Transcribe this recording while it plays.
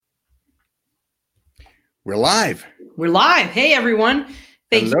We're live. We're live. Hey, everyone.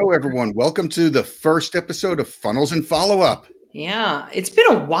 Hello, everyone. Welcome to the first episode of Funnels and Follow-Up. Yeah, it's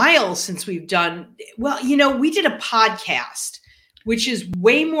been a while since we've done, we did a podcast, which is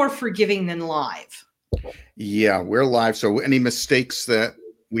way more forgiving than live. Yeah, we're live. So any mistakes that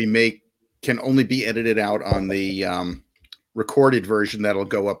we make can only be edited out on the recorded version that'll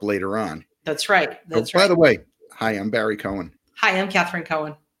go up later on. That's right. By the way, hi, I'm Barry Cohen. Hi, I'm Catherine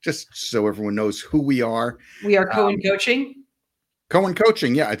Cohen. Just so everyone knows who we are. We are Cohen Coaching. Cohen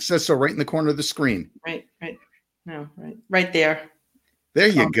Coaching. Yeah, it says so right in the corner of the screen. Right there. There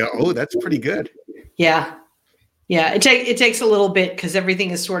you go. Oh, that's pretty good. Yeah. It takes a little bit because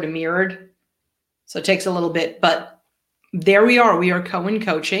everything is sort of mirrored. So it takes a little bit, but there we are. We are Cohen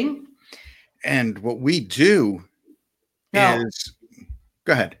Coaching. And what we do is,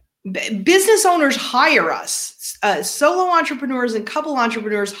 go ahead. Business owners hire us. Solo entrepreneurs and couple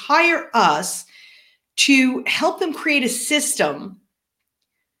entrepreneurs hire us to help them create a system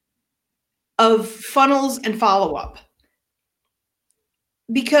of funnels and follow-up.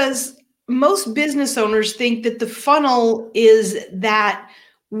 Because most business owners think that the funnel is that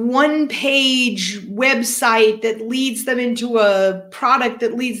one-page website that leads them into a product,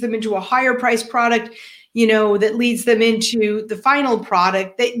 that leads them into a higher price product, that leads them into the final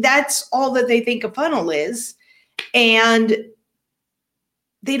product. That's all that they think a funnel is. And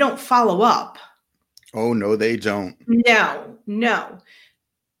they don't follow up. Oh, no, they don't. No.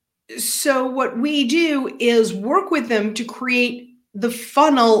 So what we do is work with them to create the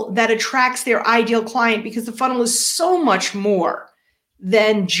funnel that attracts their ideal client, because the funnel is so much more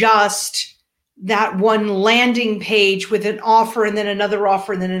than just that one landing page with an offer and then another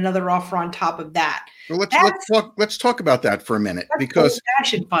offer and then another offer on top of that. Well, let's talk about that for a minute, because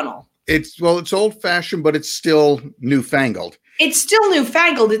old-fashioned funnel. It's old-fashioned, but it's still newfangled. It's still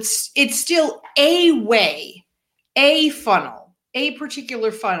newfangled. It's still a funnel, a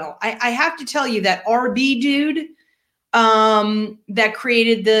particular funnel. I have to tell you that RB dude that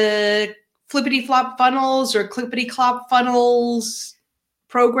created the Flippity Flop Funnels or Clippity Clop Funnels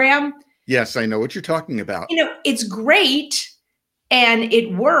program. Yes, I know what you're talking about. It's great and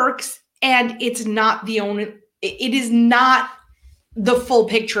it works, and it's not it is not the full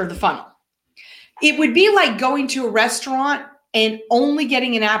picture of the funnel. It would be like going to a restaurant and only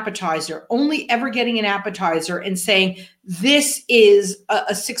getting an appetizer, only ever getting an appetizer and saying, this is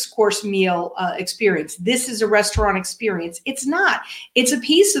a 6-course meal experience. This is a restaurant experience. It's not. It's a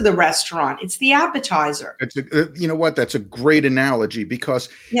piece of the restaurant. It's the appetizer. You know what? That's a great analogy, because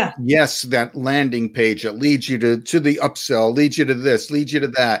yes, that landing page that leads you to the upsell, leads you to this, leads you to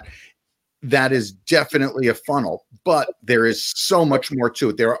that. That is definitely a funnel, but there is so much more to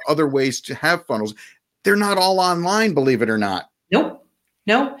it. There are other ways to have funnels. They're not all online, believe it or not. Nope.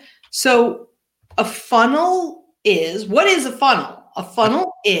 No. So a funnel is, what is a funnel? A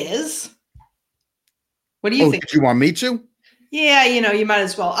funnel is, what do you think? Did you want me to? Yeah, you might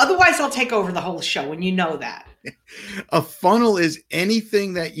as well. Otherwise, I'll take over the whole show, and you know that. A funnel is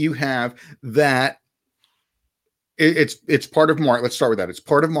anything that you have that it's part of marketing. Let's start with that. It's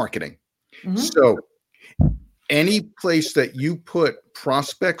part of marketing. Mm-hmm. So any place that you put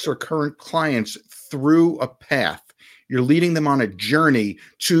prospects or current clients through a path, you're leading them on a journey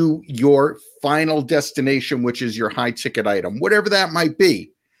to your final destination, which is your high ticket item, whatever that might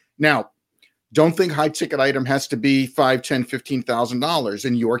be. Now, don't think high ticket item has to be $5,000, $10,000, $15,000.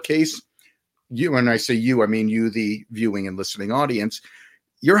 In your case, you, and I say you, I mean you, the viewing and listening audience,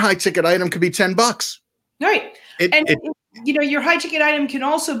 your high ticket item could be $10. Right. Your high ticket item can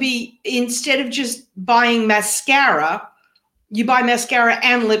also be, instead of just buying mascara, you buy mascara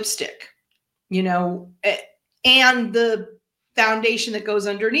and lipstick, and the foundation that goes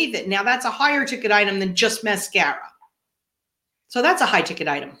underneath it. Now that's a higher ticket item than just mascara. So that's a high ticket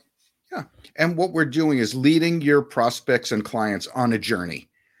item. Yeah. And what we're doing is leading your prospects and clients on a journey.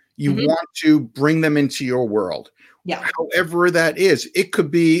 You want to bring them into your world. Yeah. However that is, it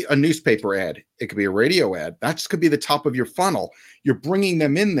could be a newspaper ad. It could be a radio ad. That could be the top of your funnel. You're bringing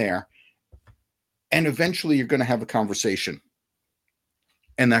them in there, and eventually you're going to have a conversation.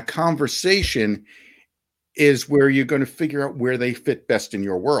 And that conversation is where you're going to figure out where they fit best in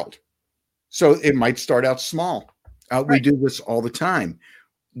your world. So it might start out small. Right. We do this all the time.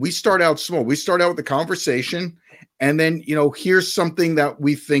 We start out small. We start out with the conversation, and then, here's something that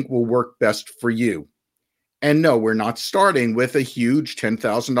we think will work best for you. And no, we're not starting with a huge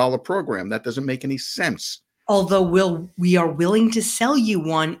 $10,000 program. That doesn't make any sense. Although we are willing to sell you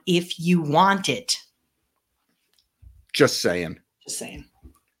one if you want it. Just saying.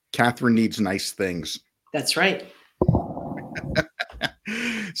 Catherine needs nice things. That's right.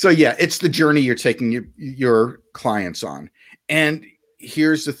 So yeah, it's the journey you're taking your clients on. And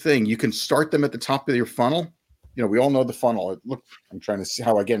here's the thing. You can start them at the top of your funnel. You know, we all know the funnel. Look, I'm trying to see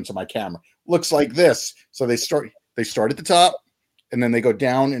how I get into my camera. Looks like this. So they start at the top and then they go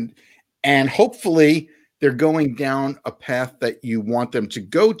down and hopefully they're going down a path that you want them to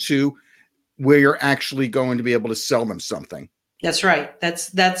go to where you're actually going to be able to sell them something. That's right.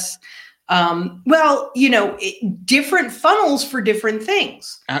 That's well, you know, different funnels for different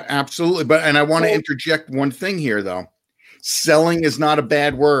things. Absolutely. And I want to interject one thing here, though. Selling is not a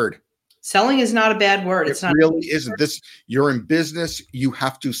bad word. Selling is not a bad word. It's not really isn't. You're in business. You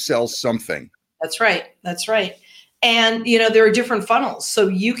have to sell something. That's right. That's right. And, you know, there are different funnels. So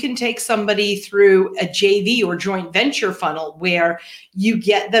you can take somebody through a JV or joint venture funnel where you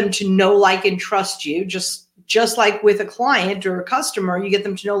get them to know, like, and trust you, just like with a client or a customer. You get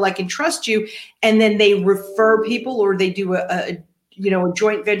them to know, like, and trust you, and then they refer people, or they do a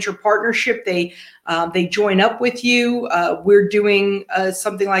joint venture partnership. They join up with you. We're doing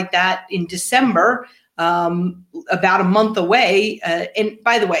something like that in December, about a month away. And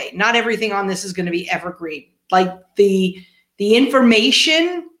by the way, not everything on this is going to be evergreen. Like the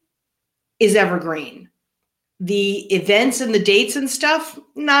information is evergreen. The events and the dates and stuff,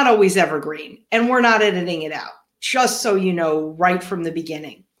 not always evergreen. And we're not editing it out, just so you know, right from the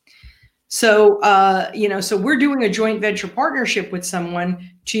beginning. So, so we're doing a joint venture partnership with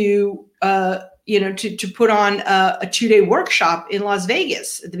someone to put on a 2-day workshop in Las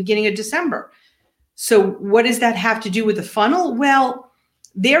Vegas at the beginning of December. So what does that have to do with the funnel? Well,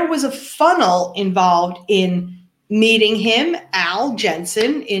 there was a funnel involved in meeting him, Al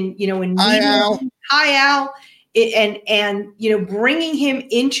Jensen, Hi, Al. Hi, Al. And bringing him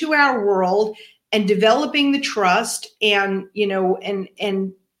into our world and developing the trust and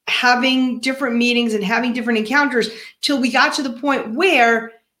having different meetings and having different encounters till we got to the point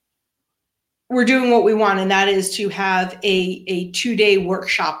where we're doing what we want. And that is to have a 2-day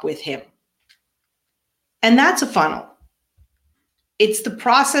workshop with him. And that's a funnel. It's the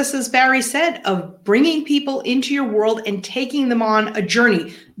process, as Barry said, of bringing people into your world and taking them on a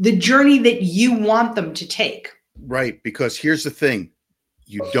journey, the journey that you want them to take. Right, because here's the thing.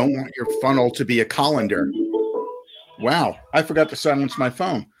 You don't want your funnel to be a colander. Wow, I forgot to silence my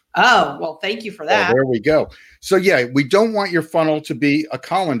phone. Oh, well, thank you for that. Oh, there we go. So yeah, we don't want your funnel to be a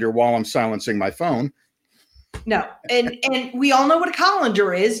colander while I'm silencing my phone. No. And we all know what a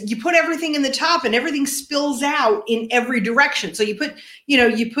colander is. You put everything in the top and everything spills out in every direction. So you put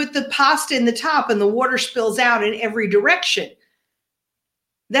the pasta in the top and the water spills out in every direction.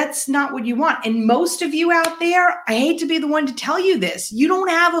 That's not what you want. And most of you out there, I hate to be the one to tell you this, you don't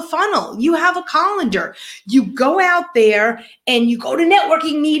have a funnel. You have a colander. You go out there and you go to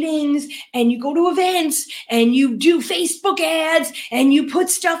networking meetings and you go to events and you do Facebook ads and you put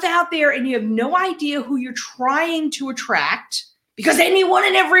stuff out there and you have no idea who you're trying to attract, because anyone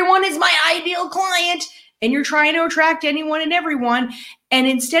and everyone is my ideal client, and you're trying to attract anyone and everyone. And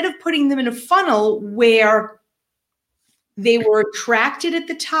instead of putting them in a funnel where they were attracted at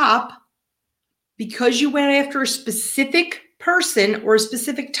the top because you went after a specific person or a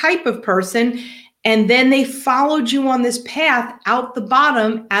specific type of person, and then they followed you on this path out the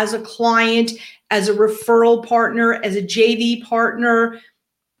bottom as a client, as a referral partner, as a JV partner,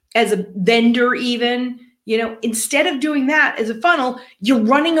 as a vendor even. Instead of doing that as a funnel, you're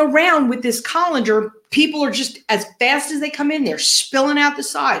running around with this colander. People are just, as fast as they come in, they're spilling out the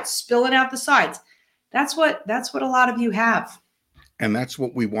sides. That's what a lot of you have. And that's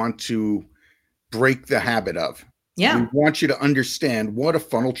what we want to break the habit of. Yeah. We want you to understand what a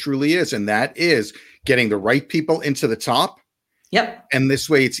funnel truly is. And that is getting the right people into the top. Yep. And this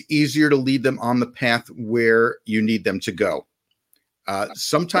way it's easier to lead them on the path where you need them to go.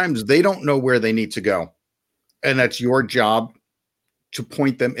 Sometimes they don't know where they need to go. And that's your job to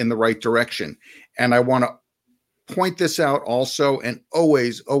point them in the right direction. And I want to point this out also, and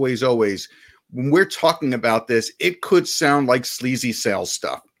always, always, always, when we're talking about this, it could sound like sleazy sales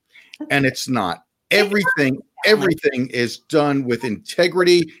stuff, and it's not. Everything is done with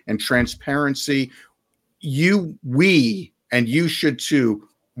integrity and transparency. We, and you should too,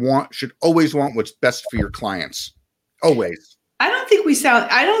 should always want what's best for your clients. Always. I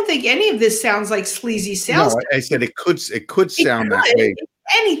don't think any of this sounds like sleazy sales. No, I said it could sound that way.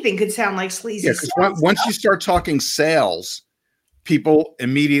 Anything could sound like sleazy sales. Once you start talking sales, people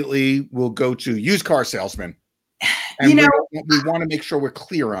immediately will go to used car salesman. And we want to make sure we're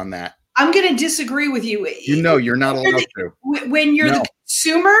clear on that. I'm going to disagree with you. You're not allowed to. When you're the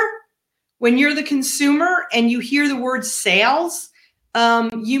consumer and you hear the word sales,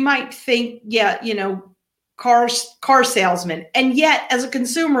 you might think, car salesman. And yet, as a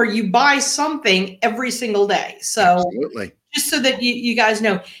consumer, you buy something every single day. So Absolutely. just so that you guys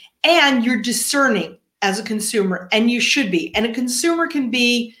know, and you're discerning as a consumer, and you should be. And a consumer can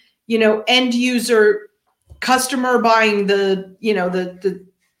be, end user customer buying the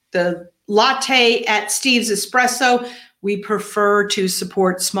latte at Steve's Espresso. We prefer to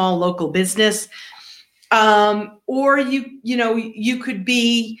support small local business. Or you could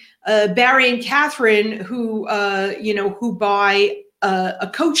be Barry and Catherine who buy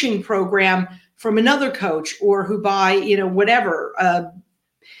a coaching program from another coach, or who buy, whatever,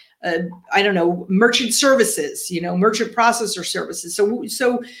 I don't know, merchant services, merchant processor services.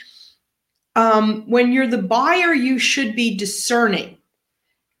 So when you're the buyer, you should be discerning.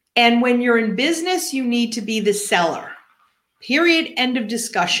 And when you're in business, you need to be the seller. Period. End of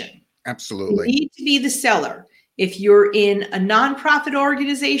discussion. Absolutely. You need to be the seller. If you're in a nonprofit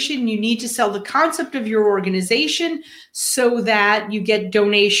organization, you need to sell the concept of your organization so that you get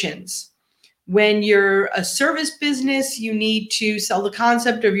donations. When you're a service business, you need to sell the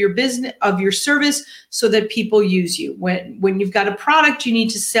concept of your business, of your service, so that people use you. When you've got a product, you need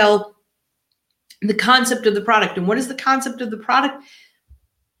to sell the concept of the product. And what is the concept of the product?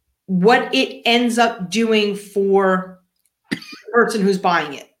 What it ends up doing for the person who's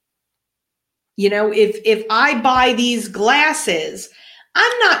buying it. If I buy these glasses,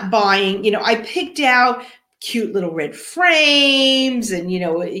 I'm not buying, I picked out cute little red frames and,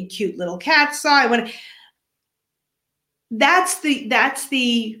 a cute little cat's eye. That's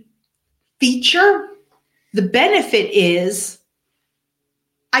the feature. The benefit is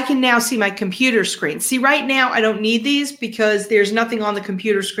I can now see my computer screen. See, right now I don't need these because there's nothing on the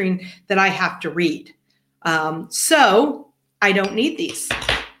computer screen that I have to read. So I don't need these.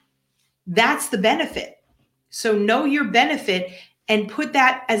 That's the benefit. So know your benefit and put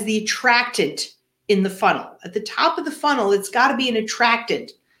that as the attractant in the funnel. At the top of the funnel, it's got to be an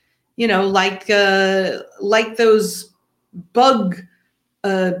attractant, like those bug,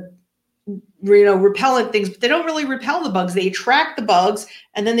 repellent things, but they don't really repel the bugs. They attract the bugs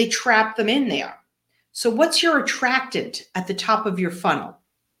and then they trap them in there. So what's your attractant at the top of your funnel?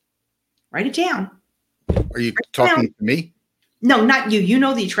 Write it down. Are you talking to me? No, not you. You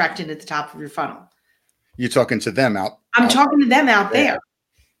know the attractant at the top of your funnel. You're talking to them out. I'm talking to them out there.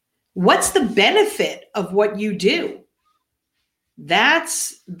 What's the benefit of what you do?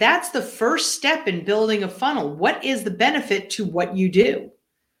 That's the first step in building a funnel. What is the benefit to what you do?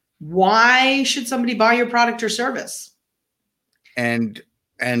 Why should somebody buy your product or service? And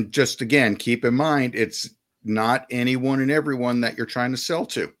just again, keep in mind, it's not anyone and everyone that you're trying to sell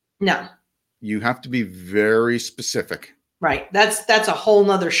to. No. You have to be very specific. Right. That's a whole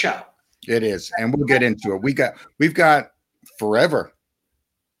nother show. It is. And we'll get into it. We've got forever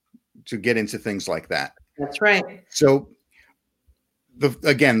to get into things like that. That's right. So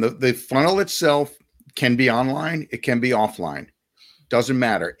the funnel itself can be online. It can be offline. Doesn't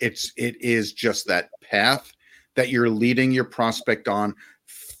matter. It is just that path that you're leading your prospect on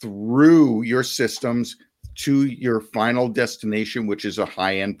through your systems to your final destination, which is a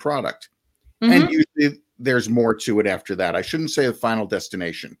high-end product. Mm-hmm. And usually there's more to it after that. I shouldn't say the final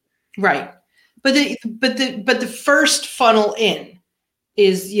destination. Right. But the first funnel in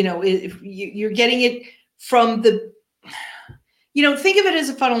is, if you're getting it from the, think of it as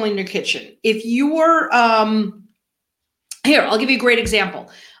a funnel in your kitchen. If you're, here, I'll give you a great example.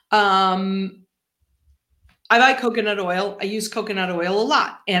 I buy coconut oil. I use coconut oil a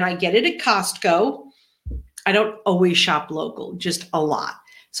lot, and I get it at Costco. I don't always shop local, just a lot.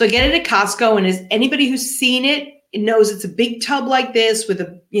 So I get it at Costco, and as anybody who's seen it knows, it's a big tub like this with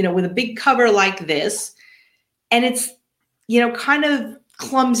a big cover like this, and it's kind of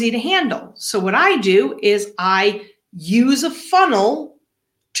clumsy to handle. So what I do is I use a funnel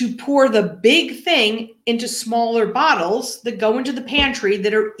to pour the big thing into smaller bottles that go into the pantry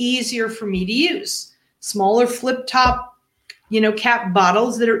that are easier for me to use. Smaller flip top, cap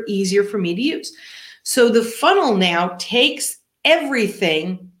bottles that are easier for me to use. So the funnel now takes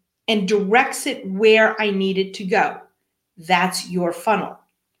everything and directs it where I need it to go. That's your funnel.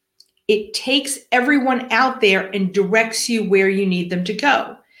 It takes everyone out there and directs you where you need them to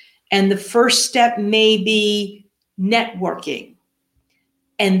go. And the first step may be networking,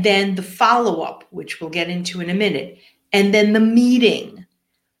 and then the follow-up, which we'll get into in a minute, and then the meeting,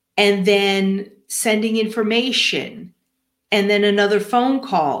 and then sending information, and then another phone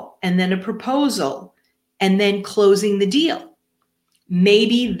call, and then a proposal, and then closing the deal.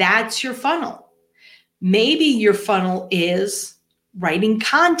 Maybe that's your funnel. Maybe your funnel is writing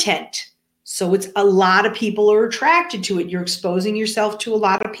content. So it's a lot of people are attracted to it. You're exposing yourself to a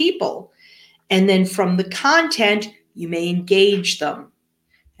lot of people. And then from the content, you may engage them.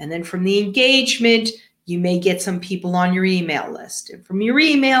 And then from the engagement, you may get some people on your email list. And from your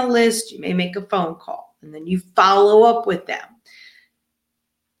email list, you may make a phone call. And then you follow up with them.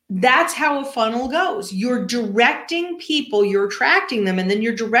 That's how a funnel goes. You're directing people, you're attracting them, and then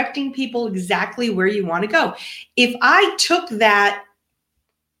you're directing people exactly where you want to go. If I took that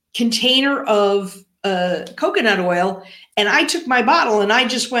container of coconut oil and I took my bottle and I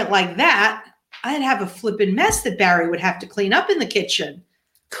just went like that, I'd have a flippin' mess that Barry would have to clean up in the kitchen.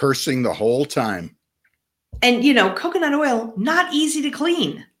 Cursing the whole time. And, coconut oil, not easy to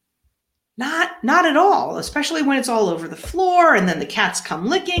clean. Not at all, especially when it's all over the floor and then the cats come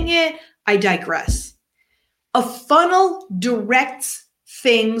licking it. I digress. A funnel directs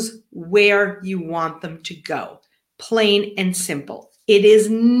things where you want them to go. Plain and simple. It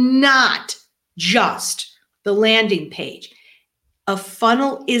is not just the landing page. A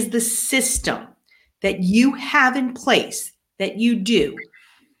funnel is the system that you have in place that you do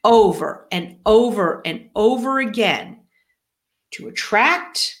over and over and over again to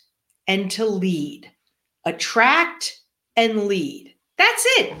attract and to lead. Attract and lead. That's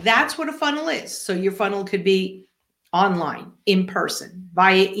it. That's what a funnel is. So your funnel could be online, in person,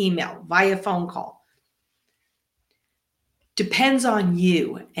 via email, via phone call. Depends on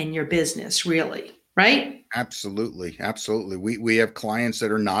you and your business, really, right? Absolutely. Absolutely. We have clients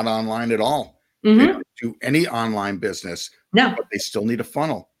that are not online at all. Mm-hmm. They don't do any online business. No. But they still need a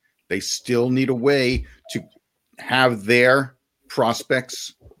funnel. They still need a way to have their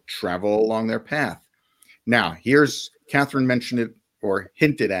prospects travel along their path. Now, here's Catherine mentioned it or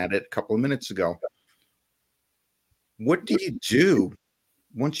hinted at it a couple of minutes ago. What do you do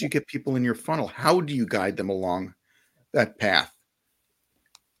once you get people in your funnel? How do you guide them along that path?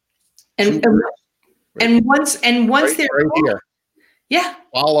 And once they're right here. Yeah.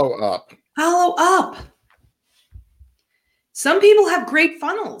 Follow up. Follow up. Some people have great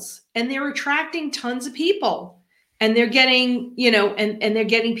funnels and they're attracting tons of people. And they're getting, and they're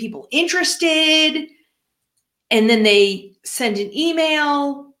getting people interested. And then they send an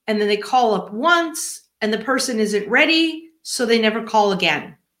email and then they call up once and the person isn't ready. So they never call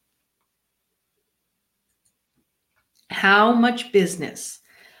again. How much business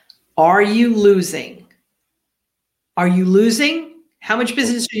are you losing? Are you losing? How much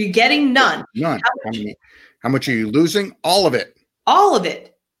business are you getting? None. None. How much are you losing? All of it. All of it.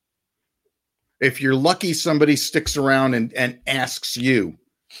 If you're lucky, somebody sticks around and asks you.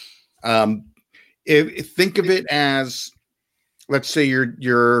 Think of it as, let's say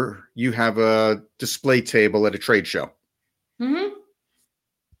you have a display table at a trade show. Mm-hmm.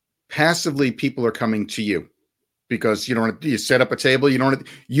 Passively, people are coming to you because you set up a table. You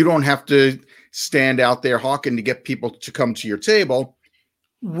don't have to stand out there hawking to get people to come to your table.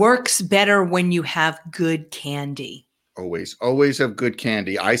 Works better when you have good candy. Always have good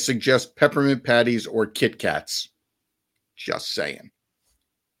candy. I suggest peppermint patties or Kit Kats. Just saying.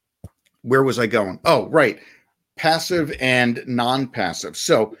 Where was I going? Oh, right. Passive and non-passive.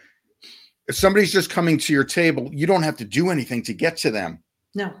 So if somebody's just coming to your table, you don't have to do anything to get to them.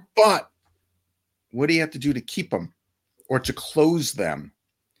 No. But what do you have to do to keep them or to close them?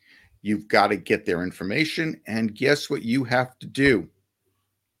 You've got to get their information. And guess what you have to do?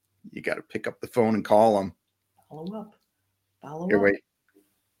 You got to pick up the phone and call them. Follow up. Follow Here, up. wait.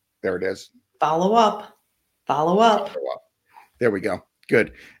 There it is. Follow up. Follow up. There we go.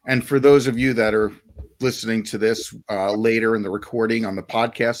 Good. And for those of you that are listening to this later in the recording on the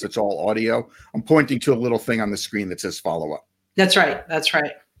podcast, it's all audio. I'm pointing to a little thing on the screen that says follow up. That's right. That's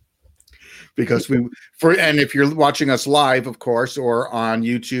right. Because and if you're watching us live, of course, or on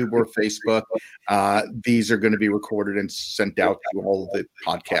YouTube or Facebook, these are going to be recorded and sent out to all of the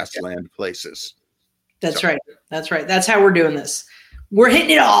podcast land places. That's right. That's right. That's how we're doing this. We're hitting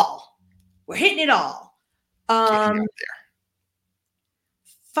it all. We're hitting it all.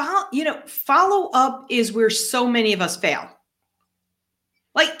 Follow up is where so many of us fail.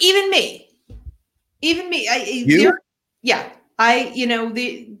 Like even me.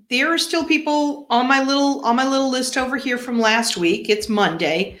 There are still people on my little list over here from last week. It's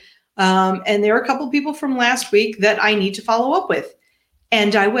Monday. And there are a couple of people from last week that I need to follow up with.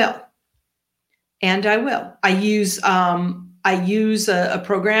 And I will. I use a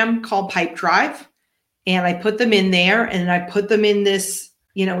program called Pipedrive, and I put them in there, and I put them in this,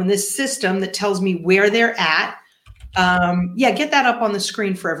 in this system that tells me where they're at. Get that up on the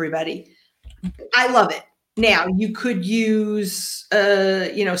screen for everybody. I love it. Now you could use,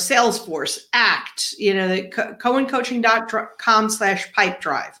 Salesforce, Act, the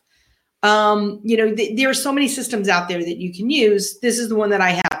cohencoaching.com/pipedrive. There are so many systems out there that you can use. This is the one that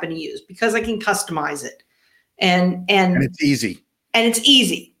I happen to use because I can customize it. And it's easy. And it's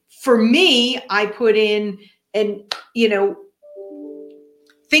easy. For me, I put in and,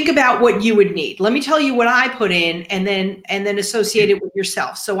 think about what you would need. Let me tell you what I put in and then associate it with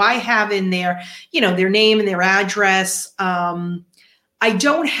yourself. So I have in there, their name and their address. I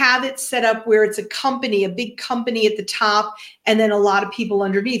don't have it set up where it's a big company at the top, and then a lot of people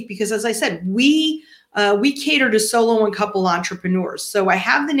underneath, because as I said, we cater to solo and couple entrepreneurs. So I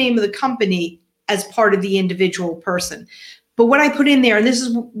have the name of the company as part of the individual person. But what I put in there, and this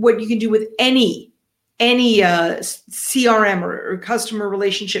is what you can do with any CRM or customer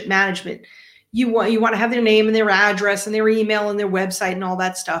relationship management, you want to have their name and their address and their email and their website and all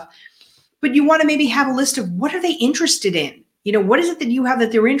that stuff. But you want to maybe have a list of what are they interested in? What is it that you have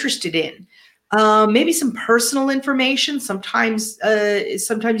that they're interested in? Maybe some personal information. Sometimes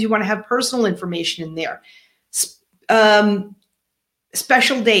you want to have personal information in there.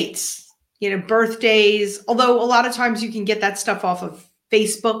 Special dates, birthdays. Although a lot of times you can get that stuff off of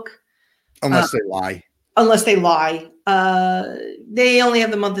Facebook. Unless they lie. They only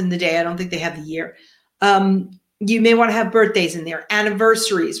have the month and the day. I don't think they have the year. You may want to have birthdays in there,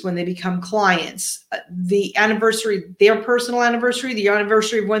 anniversaries when they become clients, the anniversary, their personal anniversary, the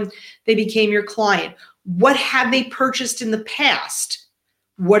anniversary of when they became your client. What have they purchased in the past?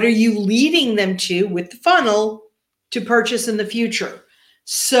 What are you leading them to with the funnel to purchase in the future?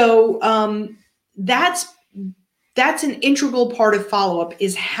 So that's an integral part of follow-up,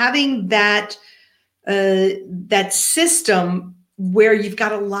 is having that system where you've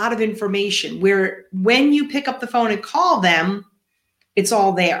got a lot of information, where when you pick up the phone and call them, it's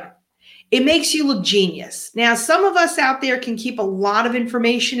all there. It makes you look genius. Now, some of us out there can keep a lot of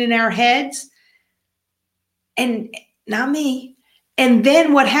information in our heads, and not me. And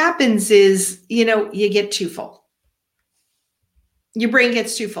then what happens is, you get too full. Your brain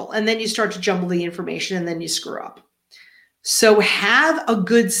gets too full, and then you start to jumble the information, and then you screw up. So have a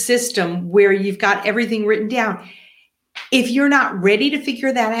good system where you've got everything written down. If you're not ready to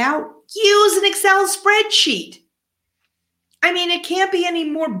figure that out, use an Excel spreadsheet. I mean, it can't be any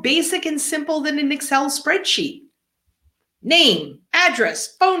more basic and simple than an Excel spreadsheet. Name,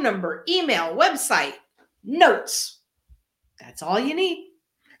 address, phone number, email, website, notes. That's all you need.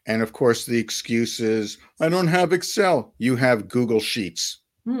 And of course, the excuse is, I don't have Excel. You have Google Sheets.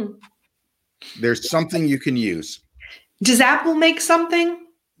 There's something you can use. Does Apple make something?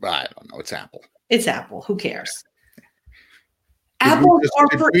 I don't know. It's Apple. It's Apple. Who cares? Apples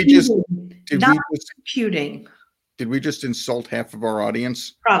are for eating, not computing. Did we just insult half of our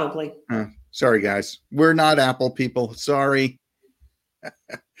audience? Probably. Sorry, guys. We're not Apple people. Sorry.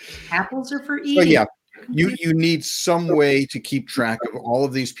 Apples are for eating. But yeah, you need some way to keep track of all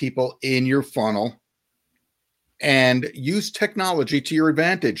of these people in your funnel and use technology to your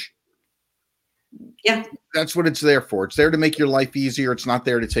advantage. Yeah. That's what it's there for. It's there to make your life easier. It's not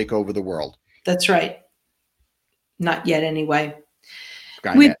there to take over the world. That's right. Not yet, anyway.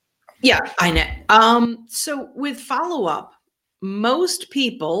 Skynet. Skynet. So with follow-up, most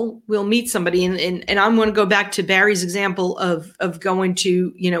people will meet somebody, and I'm going to go back to Barry's example of going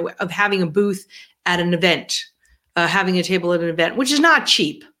to, of having a booth at an event, having a table at an event, which is not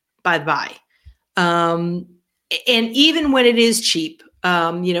cheap, by the by. And even when it is cheap,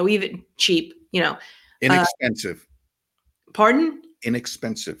 Inexpensive. Pardon?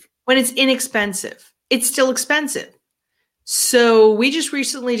 Inexpensive. When it's inexpensive, it's still expensive. So we just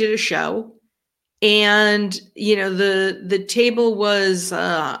recently did a show, and the table was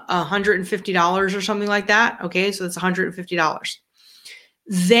 $150 or something like that. Okay, so that's $150.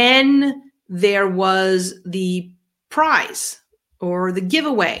 Then there was the prize or the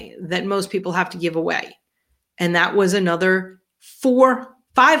giveaway that most people have to give away, and that was another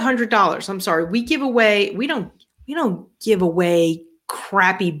 $500. I'm sorry, we don't give away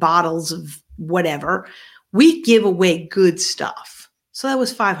crappy bottles of whatever. We give away good stuff. So that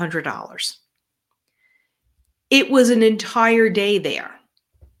was $500. It was an entire day there.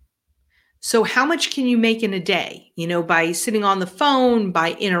 So how much can you make in a day? By sitting on the phone,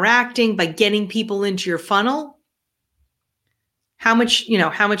 by interacting, by getting people into your funnel. How much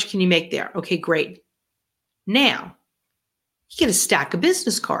can you make there? Okay, great. Now, you get a stack of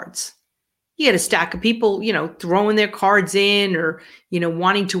business cards. You get a stack of people, throwing their cards in or,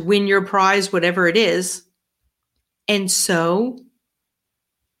 wanting to win your prize, whatever it is. And so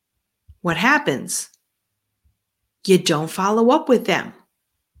what happens? You don't follow up with them.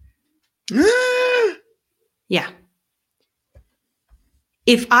 Yeah.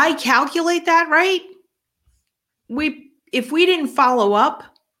 If I calculate that right, if we didn't follow up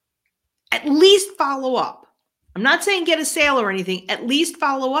at least follow up. I'm not saying get a sale or anything, at least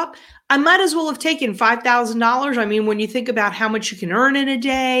follow up. I might as well have taken $5,000. I mean, when you think about how much you can earn in a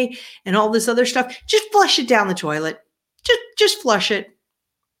day and all this other stuff, just flush it down the toilet. Just flush it.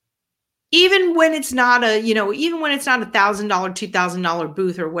 Even when it's not a, even when it's not $1,000, $2,000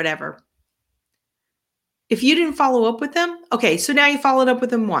 booth or whatever. If you didn't follow up with them, okay, so now you followed up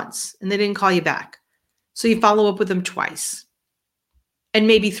with them once and they didn't call you back. So you follow up with them twice and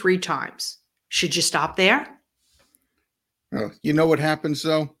maybe 3 times. Should you stop there? Oh, you know what happens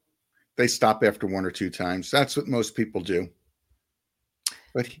though? They stop after 1 or 2 times. That's what most people do.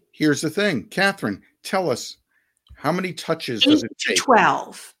 But here's the thing, Catherine, tell us, how many touches does it take?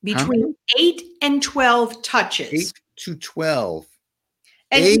 12. Between 8 and 12 touches. 8 to 12.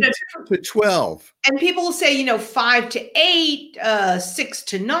 And 8 to 12. And people will say, 5 to 8, 6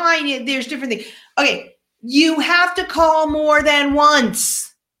 to 9. There's different things. Okay, you have to call more than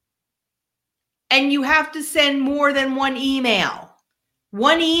once. And you have to send more than one email.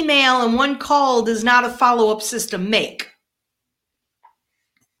 One email and one call does not a follow-up system make.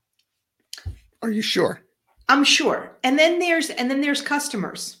 Are you sure? I'm sure. And then there's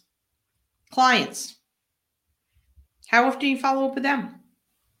customers, clients. How often do you follow up with them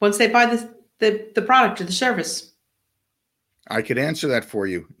once they buy the product or the service? I could answer that for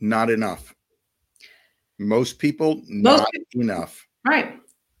you. Not enough. Most people, not enough. Right.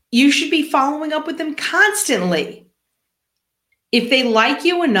 You should be following up with them constantly. If they like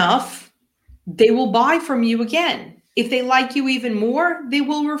you enough, they will buy from you again. If they like you even more, they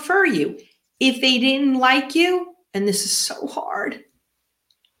will refer you. If they didn't like you, and this is so hard,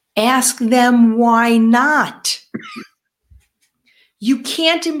 ask them why not. You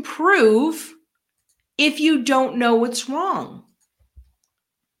can't improve if you don't know what's wrong.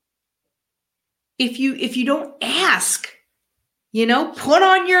 If you don't ask, put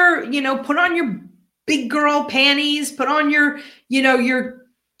on your big girl panties, put on your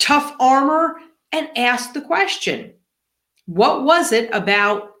tough armor and ask the question. What was it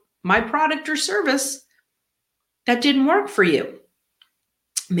about my product or service that didn't work for you?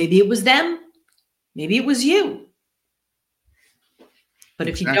 Maybe it was them. Maybe it was you. But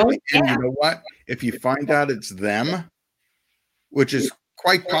if you don't, and you know what? If you find out it's them, which is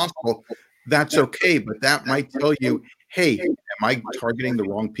quite possible, that's okay. But that might tell you, hey, am I targeting the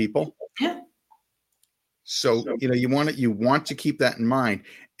wrong people? Yeah. So, you want to keep that in mind,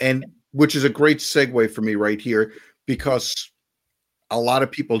 and which is a great segue for me right here, because a lot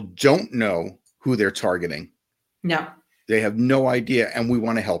of people don't know who they're targeting. No. They have no idea, and we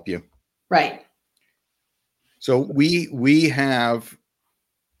want to help you. Right. So we have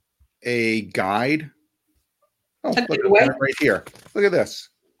a guide. Oh, look at right here. Look at this.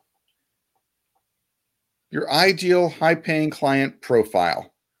 Your ideal high-paying client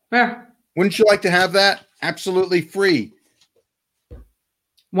profile. Yeah. Wouldn't you like to have that? Absolutely free.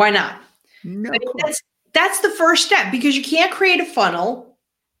 Why not? No. That's the first step, because you can't create a funnel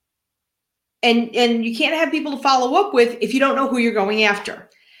and you can't have people to follow up with if you don't know who you're going after.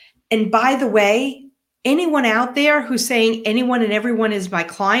 And by the way, anyone out there who's saying anyone and everyone is my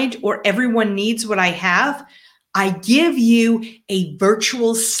client or everyone needs what I have, I give you a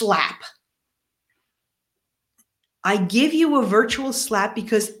virtual slap. I give you a virtual slap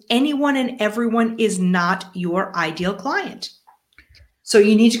because anyone and everyone is not your ideal client. So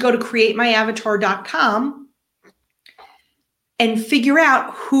you need to go to createmyavatar.com and figure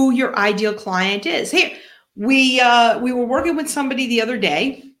out who your ideal client is. Here, we were working with somebody the other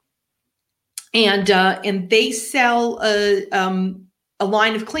day, and they sell a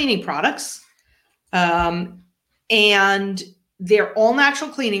line of cleaning products, and they're all natural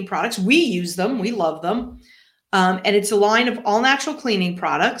cleaning products. We use them, we love them, and it's a line of all natural cleaning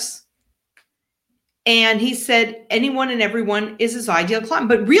products. And he said, anyone and everyone is his ideal client,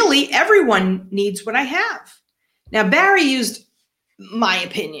 but really everyone needs what I have. Now, Barry used my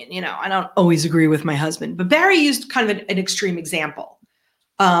opinion, I don't always agree with my husband, but Barry used kind of an extreme example.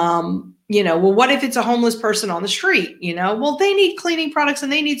 Well, what if it's a homeless person on the street? Well, they need cleaning products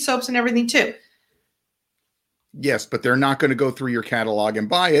and they need soaps and everything too. Yes, but they're not going to go through your catalog and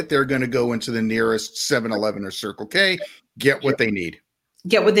buy it. They're going to go into the nearest 7-Eleven or Circle K, get what they need.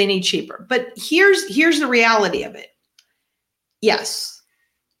 Get what they need cheaper. But here's the reality of it. Yes,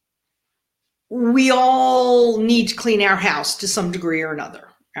 we all need to clean our house to some degree or another,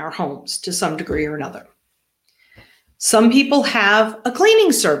 our homes to some degree or another. Some people have a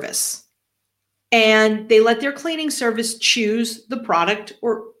cleaning service and they let their cleaning service choose the product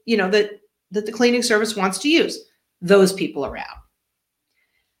or, that the cleaning service wants to use. Those people are out.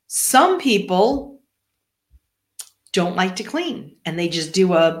 Some people don't like to clean and they just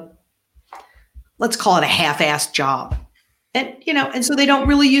do a let's call it a half-assed job. And, and so they don't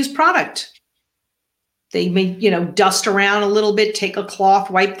really use product. They may, dust around a little bit, take a cloth,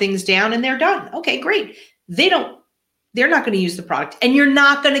 wipe things down, and they're done. Okay, great. They're not going to use the product, and you're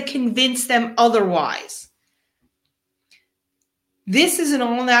not going to convince them otherwise. This is an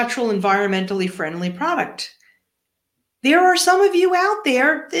all-natural, environmentally friendly product. There are some of you out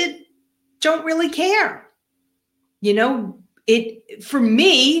there that don't really care. For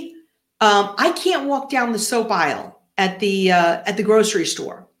me, I can't walk down the soap aisle at the grocery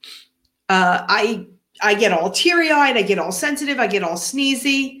store. I get all teary-eyed, I get all sensitive, I get all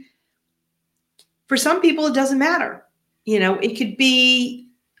sneezy. For some people, it doesn't matter. It could be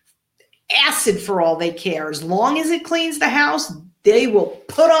acid for all they care. As long as it cleans the house, they will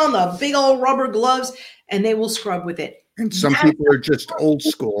put on the big old rubber gloves and they will scrub with it. And some people are just old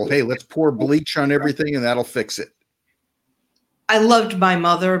school. Hey, let's pour bleach on everything and that'll fix it. I loved my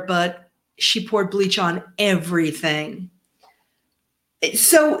mother, but she poured bleach on everything.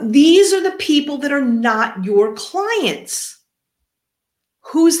 So these are the people that are not your clients.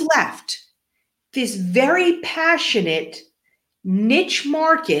 Who's left? This very passionate niche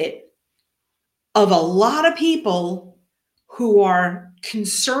market of a lot of people who are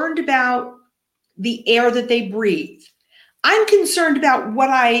concerned about the air that they breathe. I'm concerned about what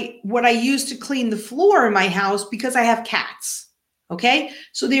I use to clean the floor in my house because I have cats. Okay.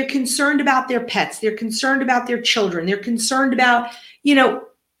 So they're concerned about their pets. They're concerned about their children. They're concerned about,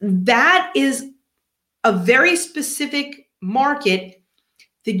 that is a very specific market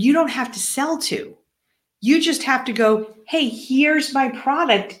that you don't have to sell to. You just have to go, hey, here's my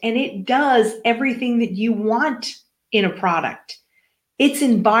product. And it does everything that you want in a product. It's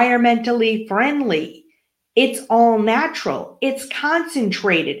environmentally friendly. It's all natural. It's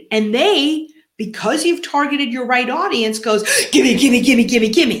concentrated. And they, because you've targeted your right audience, goes, gimme, gimme, gimme, gimme,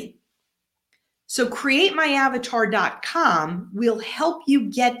 gimme. So createmyavatar.com will help you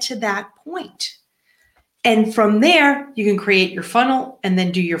get to that point. And from there, you can create your funnel and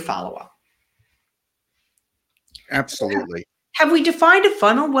then do your follow-up. Absolutely. Have we defined a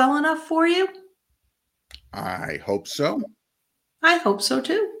funnel well enough for you? I hope so. I hope so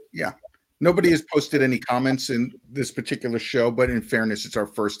too. Yeah. Nobody has posted any comments in this particular show, but in fairness, it's our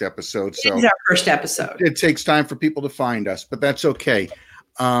first episode. So it's our first episode. It takes time for people to find us, but that's okay.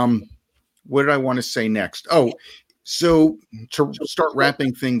 What did I want to say next? Oh, so to start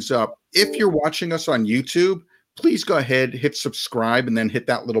wrapping things up, if you're watching us on YouTube, please go ahead, hit subscribe, and then hit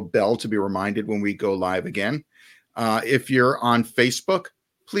that little bell to be reminded when we go live again. If you're on Facebook,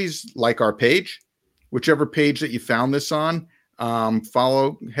 please like our page, whichever page that you found this on.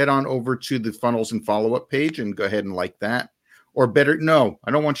 Head on over to the funnels and follow-up page and go ahead and like that. Or better, no,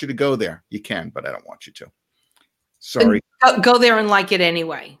 I don't want you to go there. You can, but I don't want you to. Sorry. Go there and like it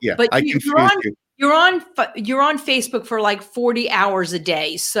anyway. Yeah, but I confused you. You're on Facebook for like 40 hours a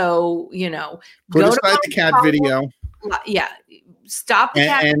day. So, put aside the cat video. Yeah. Stop the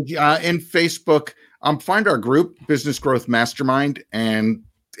cat. And in Facebook, find our group, Business Growth Mastermind, and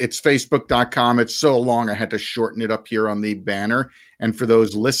it's facebook.com. It's so long, I had to shorten it up here on the banner. And for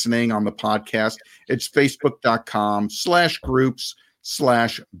those listening on the podcast, it's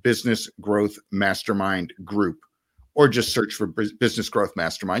facebook.com/groups/Business Growth Mastermind group, or just search for Business Growth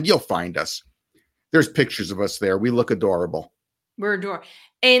Mastermind. You'll find us. There's pictures of us there. We look adorable. We're adorable.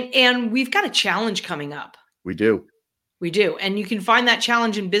 And we've got a challenge coming up. We do. We do. And you can find that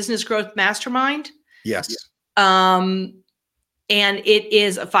challenge in Business Growth Mastermind. Yes. And it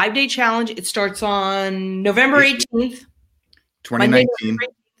is a 5-day challenge. It starts on November 18th. 2019.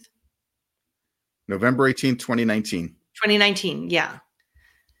 November 18th, 2019. 2019, yeah.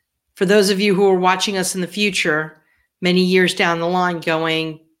 For those of you who are watching us in the future, many years down the line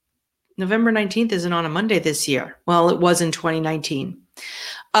going, November 19th isn't on a Monday this year. Well, it was in 2019.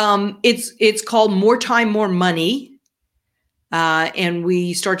 It's called More Time, More Money. And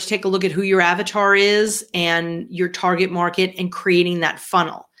we start to take a look at who your avatar is and your target market and creating that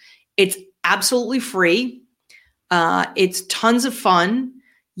funnel. It's absolutely free. It's tons of fun.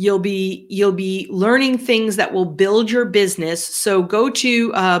 You'll be learning things that will build your business. So go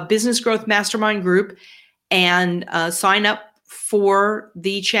to Business Growth Mastermind group and sign up for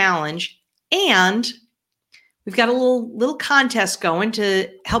the challenge. And we've got a little contest going to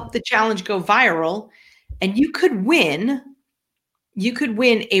help the challenge go viral. And you could win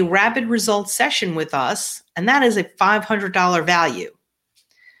a rapid results session with us, and that is a $500 value.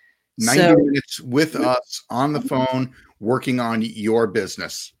 90 minutes with us on the phone, working on your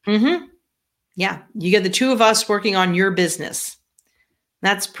business. Mm-hmm. Yeah, you get the two of us working on your business.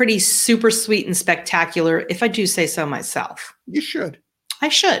 That's pretty super sweet and spectacular, if I do say so myself. You should. I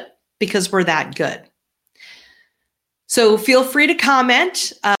should. because we're that good. So feel free to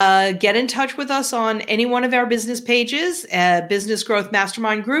comment, get in touch with us on any one of our business pages, Business Growth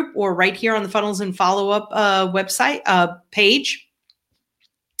Mastermind Group, or right here on the Funnels and Follow-Up website page.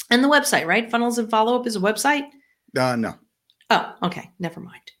 And the website, right? Funnels and Follow-Up is a website? No. Oh, okay. Never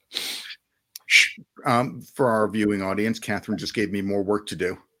mind. For our viewing audience, Catherine just gave me more work to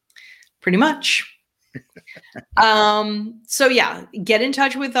do. Pretty much. So yeah, get in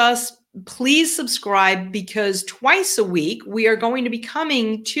touch with us. Please subscribe, because twice a week we are going to be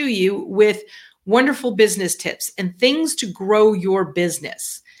coming to you with wonderful business tips and things to grow your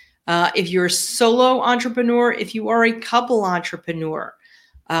business. If you're a solo entrepreneur, if you are a couple entrepreneur,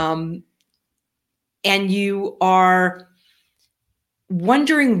 and you are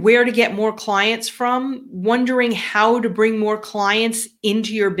wondering where to get more clients from, wondering how to bring more clients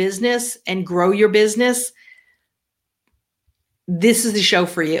into your business and grow your business, this is the show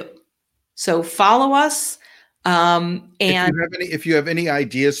for you. So follow us. And if you have any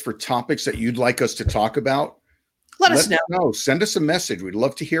ideas for topics that you'd like us to talk about, let us know. Send us a message. We'd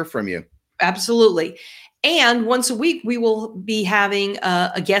love to hear from you. Absolutely. And once a week, we will be having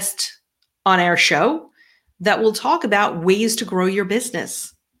a guest on our show that will talk about ways to grow your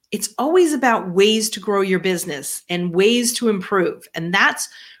business. It's always about ways to grow your business and ways to improve. And that's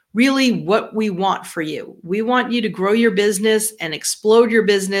really what we want for you. We want you to grow your business and explode your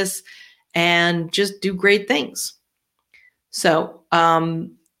business and just do great things. So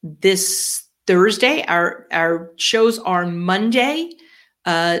this Thursday, our shows are Monday,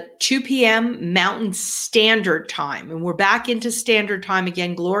 2 p.m. Mountain Standard Time. And we're back into Standard Time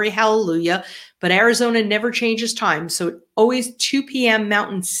again. Glory, hallelujah. But Arizona never changes time. So always 2 p.m.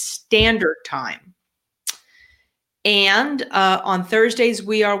 Mountain Standard Time. And on Thursdays,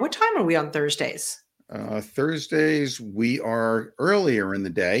 what time are we on Thursdays? Thursdays, we are earlier in the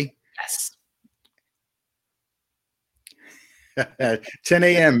day. Yes. 10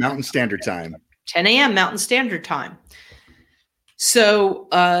 a.m. Mountain Standard Time. 10 a.m. Mountain Standard Time. So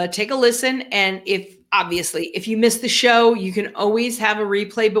take a listen. And if you miss the show, you can always have a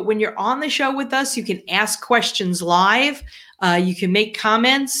replay. But when you're on the show with us, you can ask questions live. You can make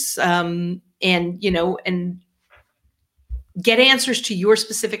comments and get answers to your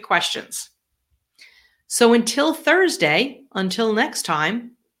specific questions. So until Thursday, until next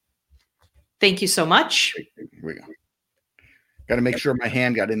time, thank you so much. Here we go. Got to make sure my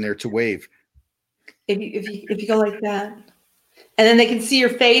hand got in there to wave. If you go like that, and then they can see your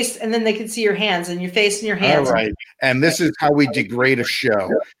face, and then they can see your hands, and your face and your hands. All right. And this is how we degrade a show.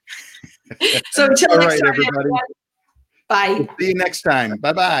 So until next time, everybody. Bye. We'll see you next time.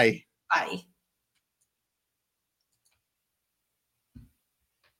 Bye-bye. Bye.